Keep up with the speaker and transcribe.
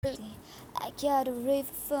I got a river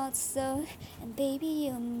for the soul, and baby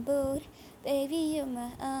you're my boat, baby you're my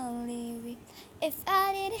only reef. If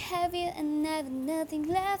I didn't have you and I have nothing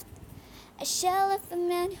left, I shall love a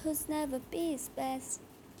man who's never be his best.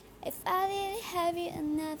 If I didn't have you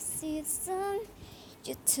and never see the sun,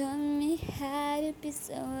 you taught me how to be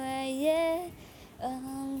someone, yeah. All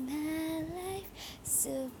my life it's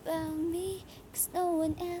about me, 'cause no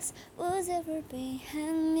one else was ever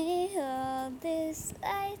behind me. All these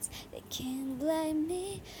lights, they can't blind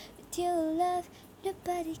me. With your love,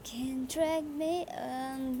 nobody can drag me.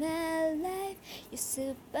 All my life it's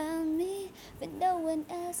about me, but no one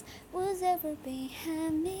else was ever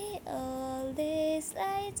behind me. All these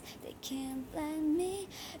lights, they can't blind me.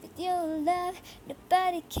 With your love,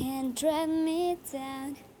 nobody can drag me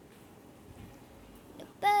down.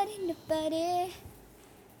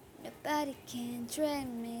 Nobody can drag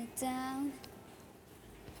me down.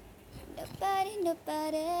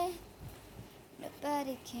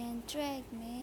 Nobody can drag me.